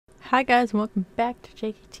Hi guys, and welcome back to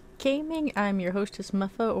JKT Gaming. I'm your hostess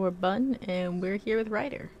Muffabunn, and we're here with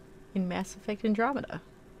Ryder in Mass Effect Andromeda.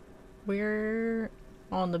 We're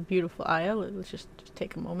on the beautiful Isle. Let's just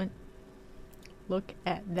take a moment. Look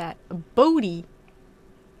at that booty!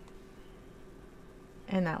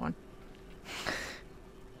 And that one.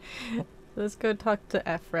 Let's go talk to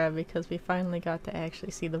Ephra because we finally got to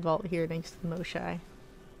actually see the vault here next to the Moshai.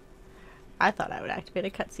 I thought I would activate a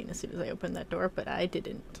cutscene as soon as I opened that door, but I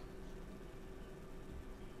didn't.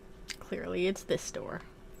 Clearly, it's this door.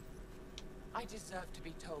 I deserve to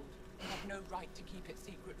be told. You have no right to keep it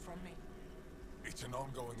secret from me. It's an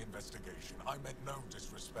ongoing investigation. I meant no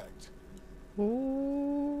disrespect.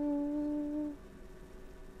 Ooh.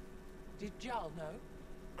 Did Jarl know?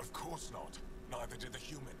 Of course not. Neither did the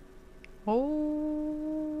human.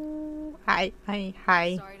 Oh. Hi. Sorry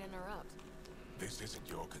to interrupt. This isn't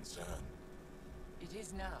your concern. It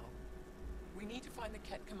is now. We need to find the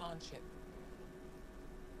Ket command ship.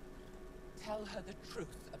 Tell her the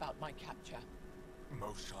truth about my capture.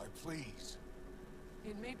 Moshai, please.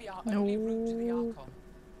 It may be our only route to the Archon.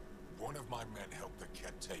 One of my men helped the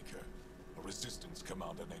Ket take her. A resistance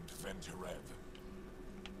commander named Venturev.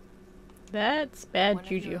 That's bad One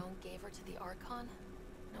juju. of your own gave her to the Archon?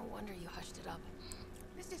 No wonder you hushed it up.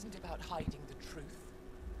 This isn't about hiding the truth.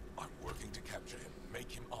 I'm working to capture him,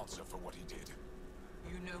 make him answer for what he did.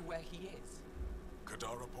 You know where he is.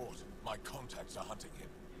 Kadara Port. My contacts are hunting him.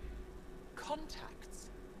 Contacts?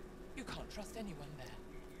 You can't trust anyone there.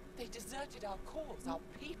 They deserted our cause, our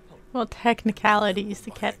people. Well, technicalities, the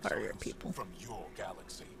My Ket are your exiles people. From your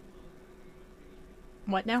galaxy.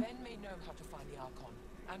 What now? Ben may know how to find the Archon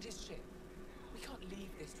and his ship. We can't leave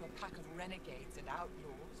this to a pack of renegades and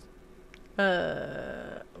outlaws.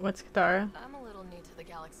 What's Kadara? I'm a little new to the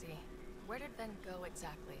galaxy. Where did Ben go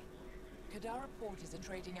exactly? Kadara Port is a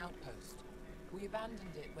trading outpost. We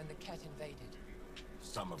abandoned it when the Ket invaded.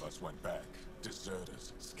 Some of us went back.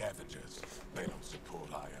 Deserters, scavengers. They don't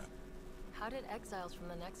support Aya. How did exiles from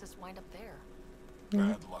the Nexus wind up there?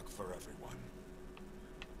 Bad luck for everyone.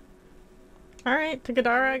 Alright, to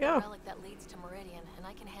Kadara I The go. relic that leads to Meridian, and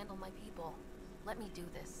I can handle my people. Let me do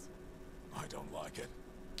this. I don't like it.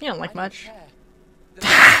 You don't like I don't much. care. The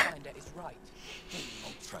finder is right.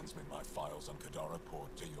 I'll transmit my files on Kadara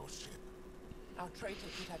Port to your ship. Our traitor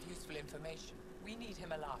could have useful information. We need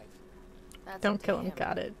him alive. That's Don't up to kill him,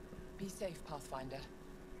 got it. Be safe, Pathfinder.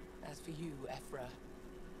 As for you, Ephra,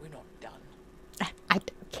 we're not done. I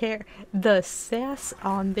don't care. The sass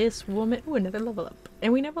on this woman. Ooh, another level up.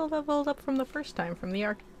 And we never leveled up from the first time, from the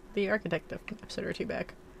architect episode or two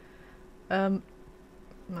back.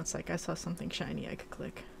 Looks like I saw something shiny I could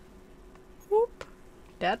click. Whoop.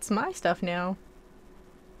 That's my stuff now.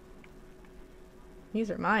 These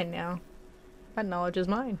are mine now. That knowledge is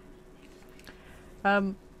mine.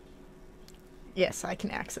 Yes, I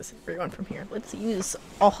can access everyone from here. Let's use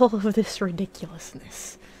all of this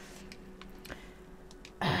ridiculousness.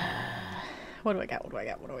 What do I got? What do I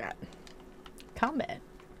got? What do I got? Combat.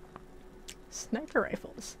 Sniper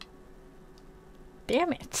rifles.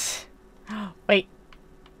 Damn it. Wait.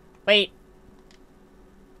 Wait.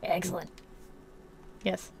 Excellent.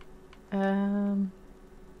 Yes. I'm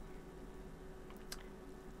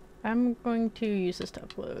going to use this to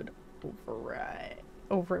upload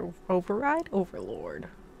overload.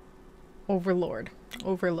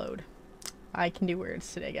 I can do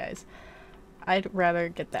words today, guys. I'd rather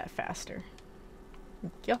get that faster.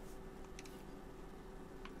 Yo.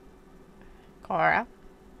 Cora.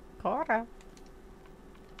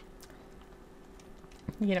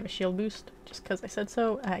 You can have a shield boost just because I said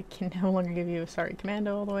so. I can no longer give you a sorry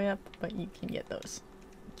commando all the way up, but you can get those.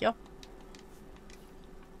 Yo.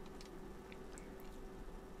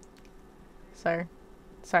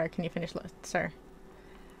 Sir, can you finish sir?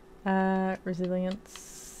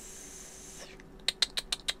 Resilience.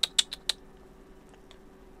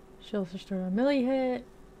 Shields restore a melee hit.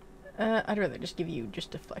 I'd rather just give you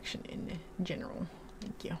just deflection in general.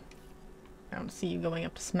 Thank you. I don't see you going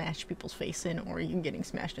up to smash people's face in, or you getting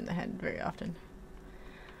smashed in the head very often.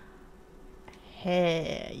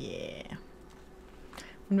 Hell yeah.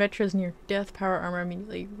 When Vetra is near death, power armor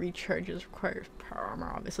immediately recharges. Requires power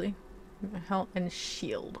armor, obviously. Helmet and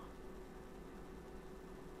shield.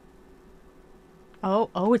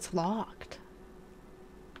 Oh, it's locked.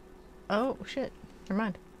 Oh, shit. Never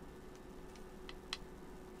mind.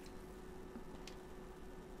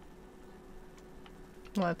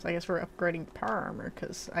 Well, I guess we're upgrading power armor,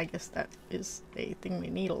 because I guess that is a thing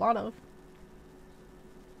we need a lot of.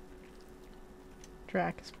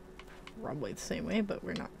 Drac is probably the same way, but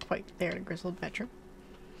we're not quite there to Grizzled Veteran.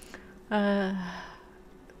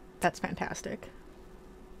 That's fantastic.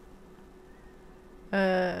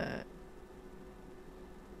 I'd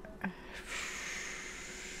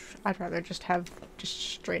rather just have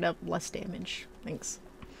straight up less damage. Thanks.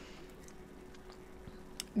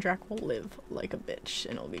 Drac will live like a bitch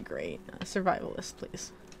and it'll be great. Survivalist,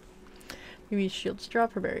 please. Maybe shields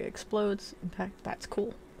drop, her barrier explodes. Impact, that's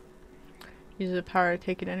cool. Use the power to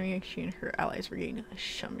take an enemy, she and her allies regain a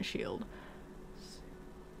shum shield.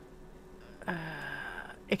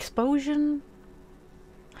 Explosion?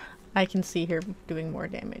 I can see her doing more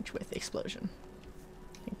damage with explosion.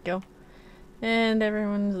 There you go. And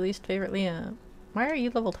everyone's least favorite Liam. Why are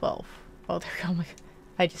you level 12? Oh, there we go.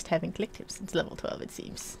 I just haven't clicked him since level 12, it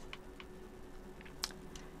seems.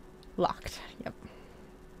 Locked. Yep.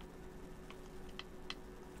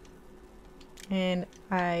 And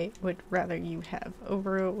I would rather you have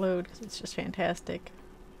overload because it's just fantastic.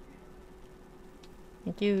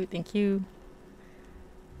 Thank you, thank you.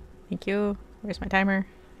 Thank you. Where's my timer?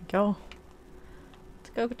 Go.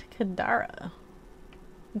 Let's go to Kadara.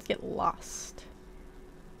 Let's get lost.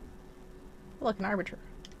 Look, an arbiter.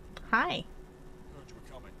 Hi. Heard you were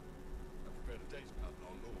coming. I prepared a data pad on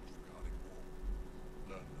our laws regarding war.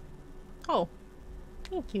 Learn them. Oh,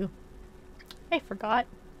 thank you. I forgot.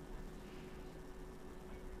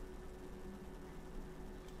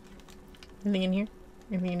 Anything in here?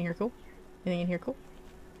 Anything in here cool? Anything in here cool?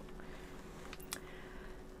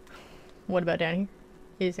 What about down here?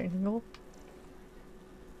 Is there anything cool?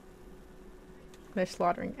 They're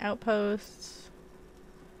slaughtering outposts.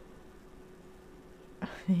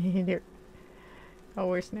 They're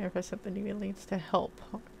always nervous that the new leads to help.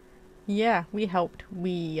 Yeah, we helped.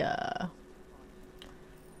 We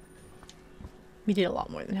did a lot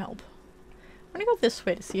more than help. I'm gonna go this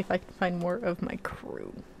way to see if I can find more of my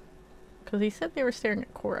crew. Because he said they were staring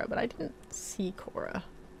at Cora, but I didn't see Cora.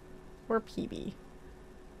 Or PB.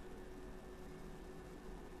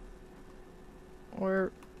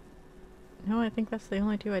 Or... no, I think that's the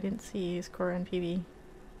only two I didn't see is Cora and PB.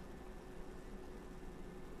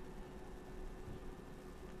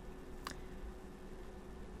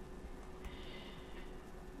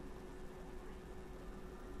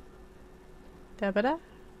 Da-ba-da?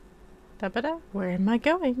 Da-ba-da? Where am I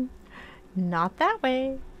going? Not that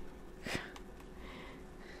way.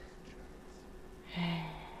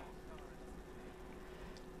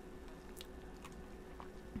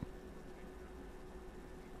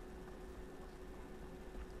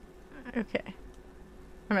 Okay.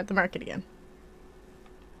 I'm at the market again.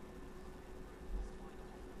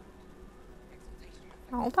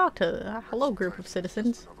 I'll talk to a hello group of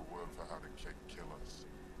citizens. Another word for how to kill us.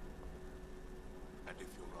 And if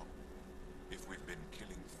you're wrong, if we've been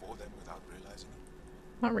killing for them without realizing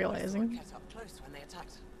it, Not realizing. Kept up close when they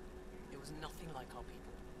attacked. It was nothing like our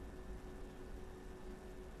people.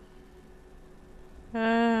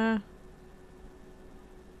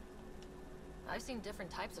 I've seen different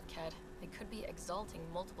types of Ked. They could be exalting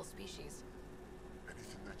multiple species.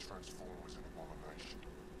 anything they transform is an abomination.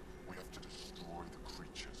 We have to destroy the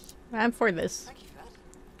creatures. I'm for this. Thank you for that.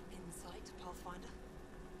 Insight, Pathfinder.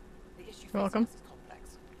 The issue You're welcome. facing us is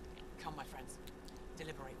complex. Come, my friends.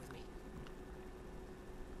 Deliberate with me.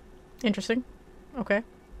 Interesting. Okay.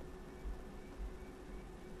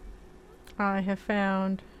 I have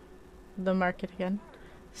found the market again.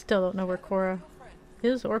 Still don't know where Cora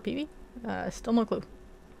is or PB. Still no clue.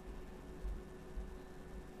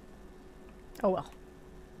 Oh well.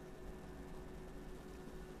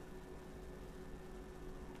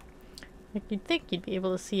 Like you'd think you'd be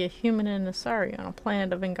able to see a human and a Asari on a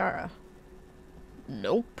planet of Angara.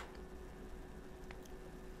 Nope.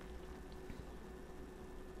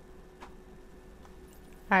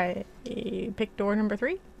 I picked door number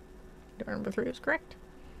 3. Door number 3 was correct.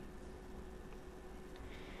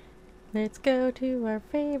 Let's go to our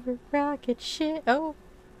favorite rocket ship. Oh.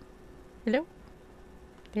 Hello.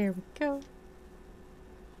 There we go.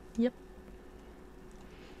 Yep.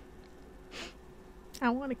 I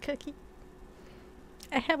want a cookie.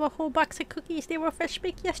 I have a whole box of cookies. They were fresh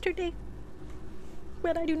baked yesterday.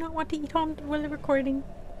 But I do not want to eat on while recording.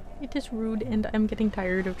 It is rude and I'm getting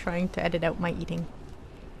tired of trying to edit out my eating.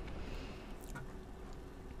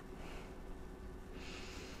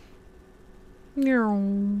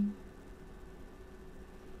 No.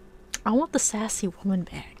 I want the sassy woman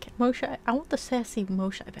back. Moshe, I want the sassy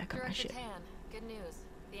Moshe back on my Director ship. Tan, good news.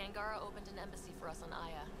 The Angara opened an embassy for us on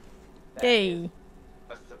Aya. Yay.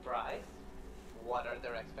 A surprise? What are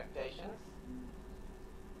their expectations?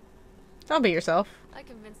 Don't be yourself. I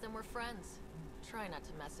convinced them we're friends. Try not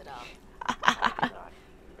to mess it up. I do not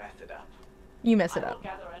mess it up. You mess it I will up.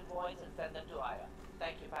 gather envoys and send them to Aya.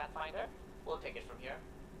 Thank you, Pathfinder. We'll take it from here.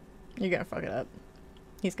 You're gonna fuck it up.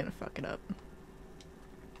 He's gonna fuck it up.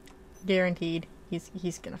 Guaranteed.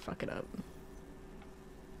 He's gonna fuck it up.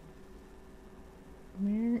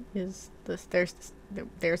 Where is this?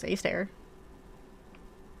 There's a stair.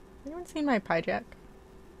 Anyone seen my pie jack?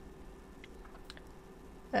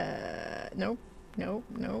 Nope. Nope.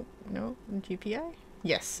 Nope. Nope. GPI?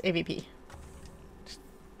 Yes, AVP. Just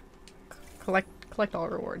collect all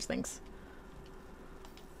rewards, thanks.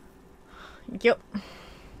 Yep.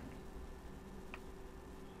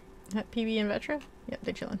 That PB and Vetra? Yep,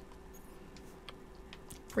 they chillin'.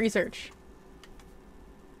 Research.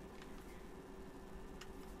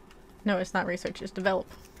 No, it's not research, it's develop.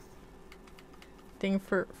 Thing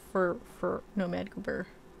for Nomad Goober.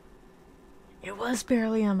 It was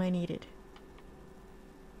barely on my needed.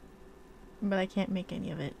 But I can't make any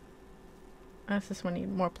of it. Does this one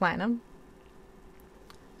need more platinum?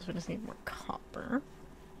 This one just need more copper.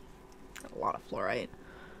 A lot of fluorite.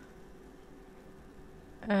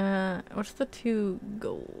 What's the 2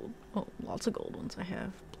 gold? Oh, lots of gold ones I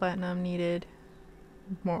have. Platinum needed.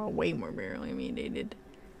 Way more beryllium needed.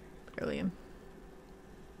 Beryllium.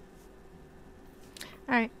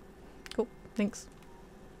 Alright. Cool. Thanks.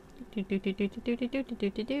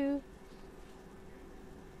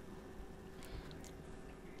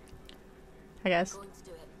 Hi guys. Going to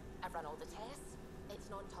do it. I've run all the tests. It's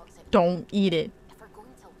non-toxic. Don't eat it. If we're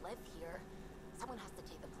going to live here, someone has to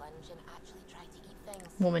take the plunge and actually try to eat things.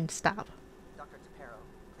 Woman, stop. Dr. Tapero,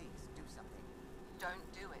 please do something. Don't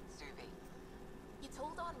do it, Suvi. You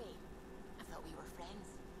told on me. I thought we were friends.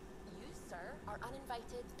 You, sir, are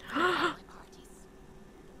uninvited to my parties.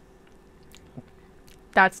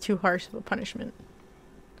 That's too harsh of a punishment.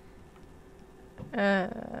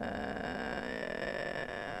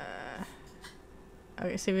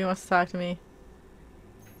 Okay, see if he wants to talk to me.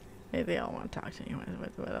 Maybe they all want to talk to me.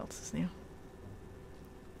 What else is new?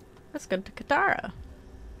 Let's go to Katara.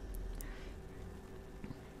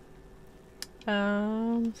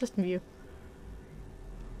 System view.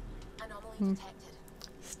 Anomaly detected.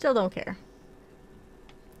 Still don't care.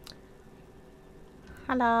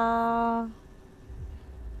 Hello.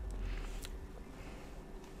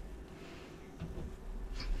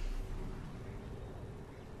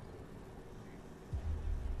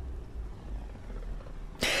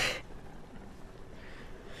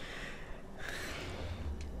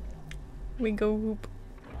 We go whoop.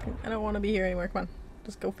 I don't want to be here anymore. Come on.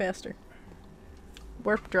 Just go faster.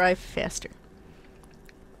 Warp drive faster.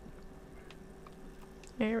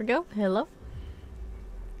 There we go. Hello.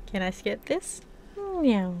 Can I skip this?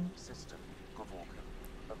 Meow. System, Gavorkan.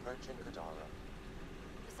 Approaching Kadara.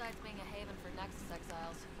 Besides being a haven for Nexus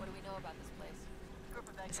exiles, what do we know about this place? A group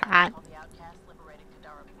of It's exiles hot. called the Outcasts liberated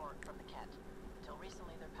Kadara port from the Kett. Until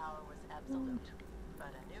recently, their power was absolute. But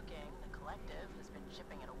a new gang, the Collective, has been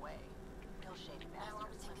chipping it away. Real shady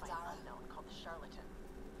bastards led by an unknown called the Charlatan.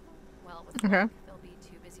 Well, with Okay. luck, they'll be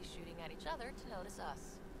too busy shooting at each other to notice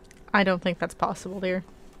us. I don't think that's possible, dear.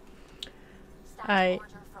 Status order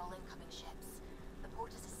for all incoming ships. The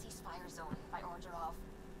port is a ceasefire zone by order of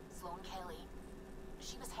Sloane Kelly.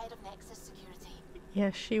 She was head of Nexus security.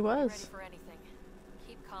 Yes, she Be ready was. for anything.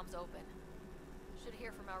 Keep comms open. Should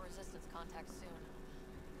hear from our resistance contacts soon.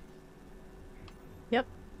 Yep.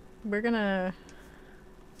 We're gonna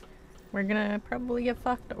probably get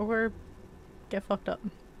fucked or get fucked up.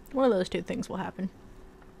 One of those two things will happen.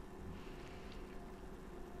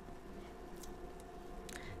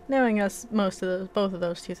 Knowing us, both of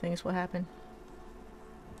those two things will happen.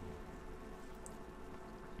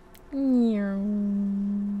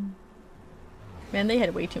 Man, they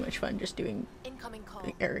had way too much fun just doing Incoming call.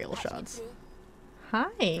 the aerial Patch me shots. through. Hi,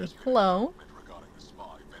 hello. Regarding the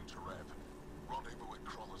spy, Venturev. Rendezvous at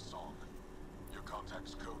Crawler's Song. Your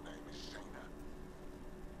contact's codename is Shayna.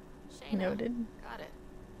 Shayna. Noted. Got it.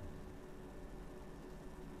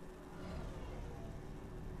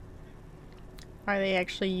 Are they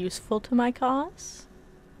actually useful to my cause?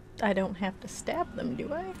 I don't have to stab them,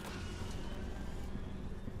 do I?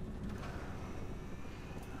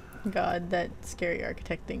 God, that scary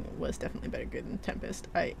architect thing was definitely better good than Tempest.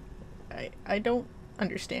 I don't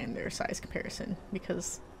understand their size comparison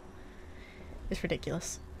because it's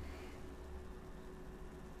ridiculous.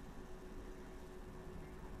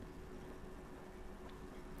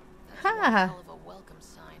 That's Ha! one hell of a welcome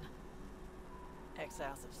sign.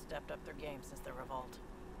 Exiles have stepped up their game since the revolt.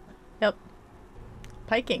 Yep.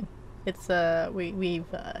 Piking. It's we've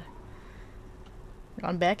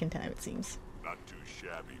gone back in time, it seems. Not too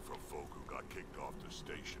shabby for folk who got kicked off the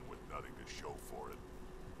station with nothing to show for it.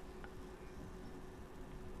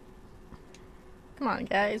 Come on,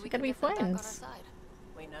 guys, we can gotta be get them back on our friends. side.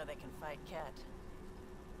 We know they can fight Kett.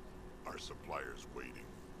 Our supplier's waiting.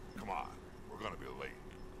 Come on, we're gonna be late.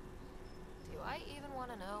 I even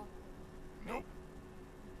want to know? Nope.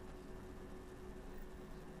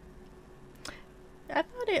 I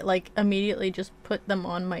thought it like immediately just put them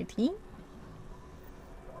on my team.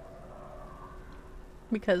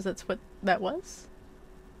 Because that's what that was.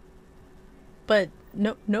 But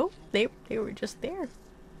no, they were just there.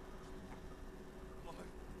 My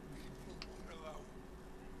people won't allow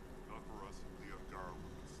it. Not for us. The Agar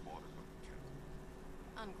will be slaughtered by the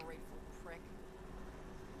cat. Ungrateful prick.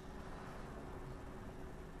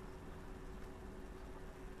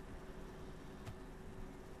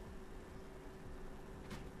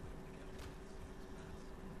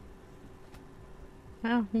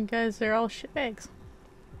 Wow, you guys are all shitbags.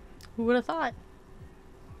 Who would have thought?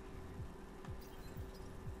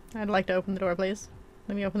 I'd like to open the door, please.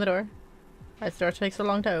 Let me open the door. This door takes so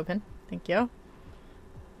long to open. Thank you.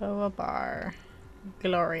 Oh, a bar.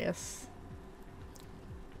 Glorious.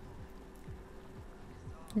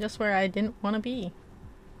 Just where I didn't want to be.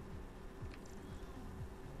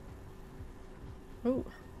 Ooh,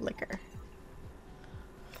 liquor.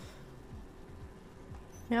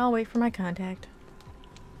 Yeah, I'll wait for my contact.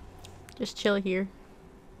 Just chill here.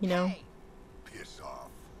 You know. Hey, Piss off.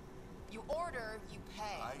 you order, you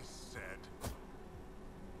pay. I said.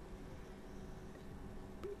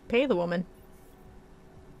 Pay the woman.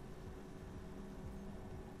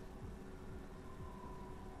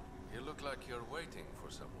 You look like you're waiting for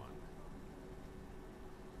someone.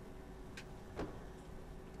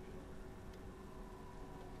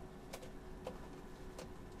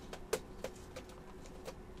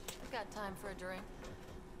 I've got time for a drink.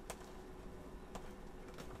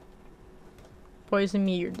 Poison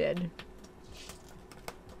me, you're dead.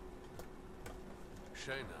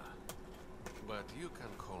 Shayna, but you can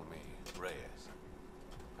call me Reyes.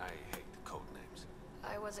 I hate code names.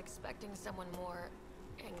 I was expecting someone more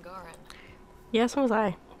Angaran. Yeah, so was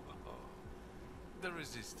I. The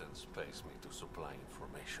Resistance pays me to supply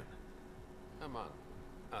information, among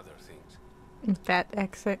other things. That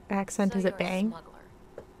accent, So is it you're a bang? smuggler.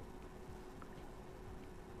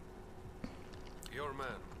 Your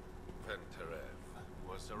man, Venterev,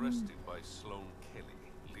 was arrested by Sloane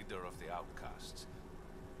Kelly, leader of the Outcasts.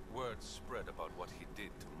 Word spread about what he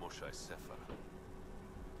did to Moshe Sefer.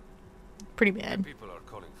 Pretty bad. People are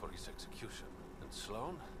calling for his execution. And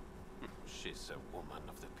Sloane? She's a woman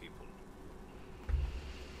of the people.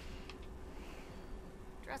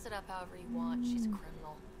 Dress it up however you want. She's a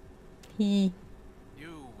criminal. He.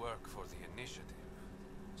 You work for the Initiative.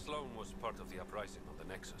 Sloane was part of the uprising on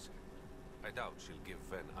the Nexus. I doubt she'll give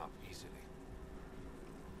Ven up easily.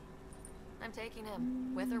 I'm taking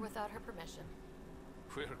him, with or without her permission.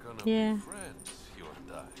 We're gonna Yeah. be friends, you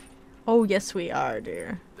and I. Oh, yes, we are,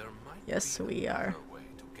 dear. There might Yes, be we are. another way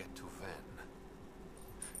to get to Ven.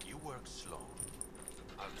 You work Sloane.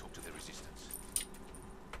 I'll talk to the Resistance.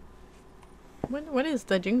 What is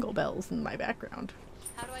the jingle bells in my background?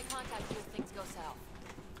 How do I contact you if things go south?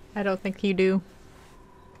 I don't think you do.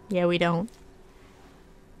 Yeah, we don't.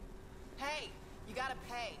 Hey, you gotta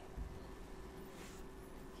pay.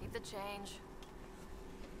 Keep the change.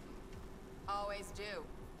 Always do.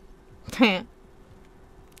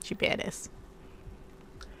 She badass.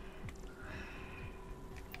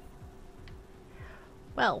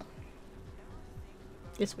 Well,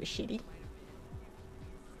 this was shitty.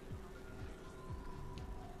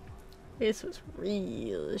 This was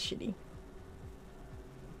real shitty.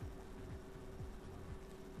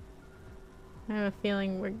 I have a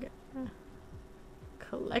feeling we're gonna...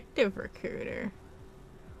 Collective recruiter.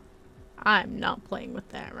 I'm not playing with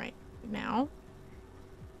that right now.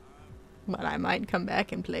 But I might come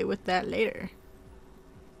back and play with that later.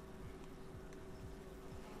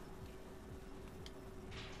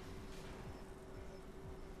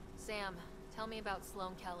 Sam, tell me about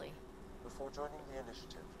Sloane Kelly. Before joining the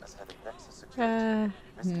initiative as head of Nexus Security,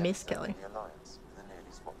 Miss served Kelly. in the Alliance with a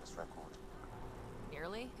nearly spotless record.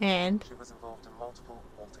 Nearly? And She was involved in multiple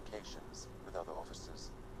altercations with other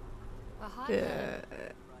officers. A hot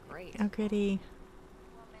Great. how could he?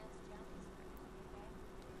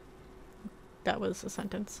 That was a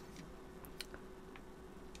sentence.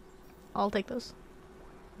 I'll take those.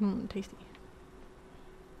 Mmm, tasty.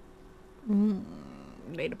 Mmm,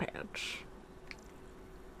 data patch.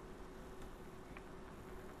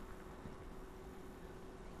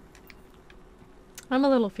 I'm a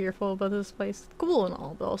little fearful about this place. Cool and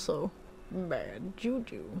all, but also bad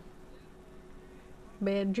juju.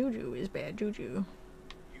 Bad juju is bad juju.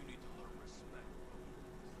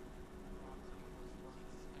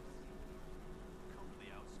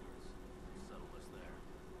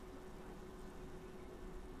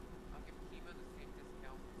 I'll give Kiva the same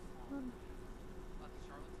discount on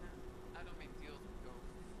Charlottetown. I don't mean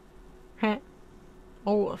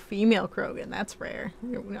Oh, a female Krogan. That's rare.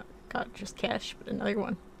 Not just Cash, but another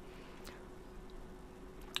one.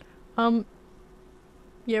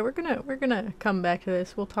 Yeah, we're gonna come back to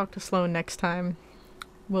this. We'll talk to Sloane next time.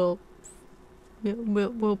 We'll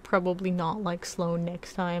probably not like Sloane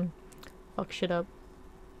next time. Fuck shit up.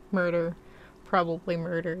 Murder. Probably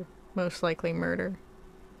murder. Most likely murder.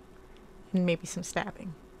 And maybe some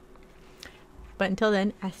stabbing. But until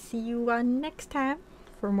then, I'll see you next time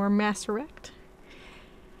for more Mass Direct.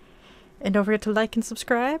 And don't forget to like and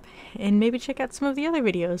subscribe, and maybe check out some of the other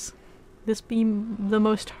videos. This being the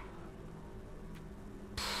most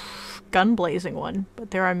gun-blazing one,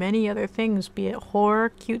 but there are many other things, be it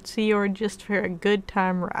horror, cutesy, or just for a good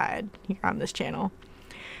time ride here on this channel.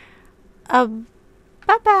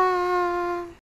 Bye-bye!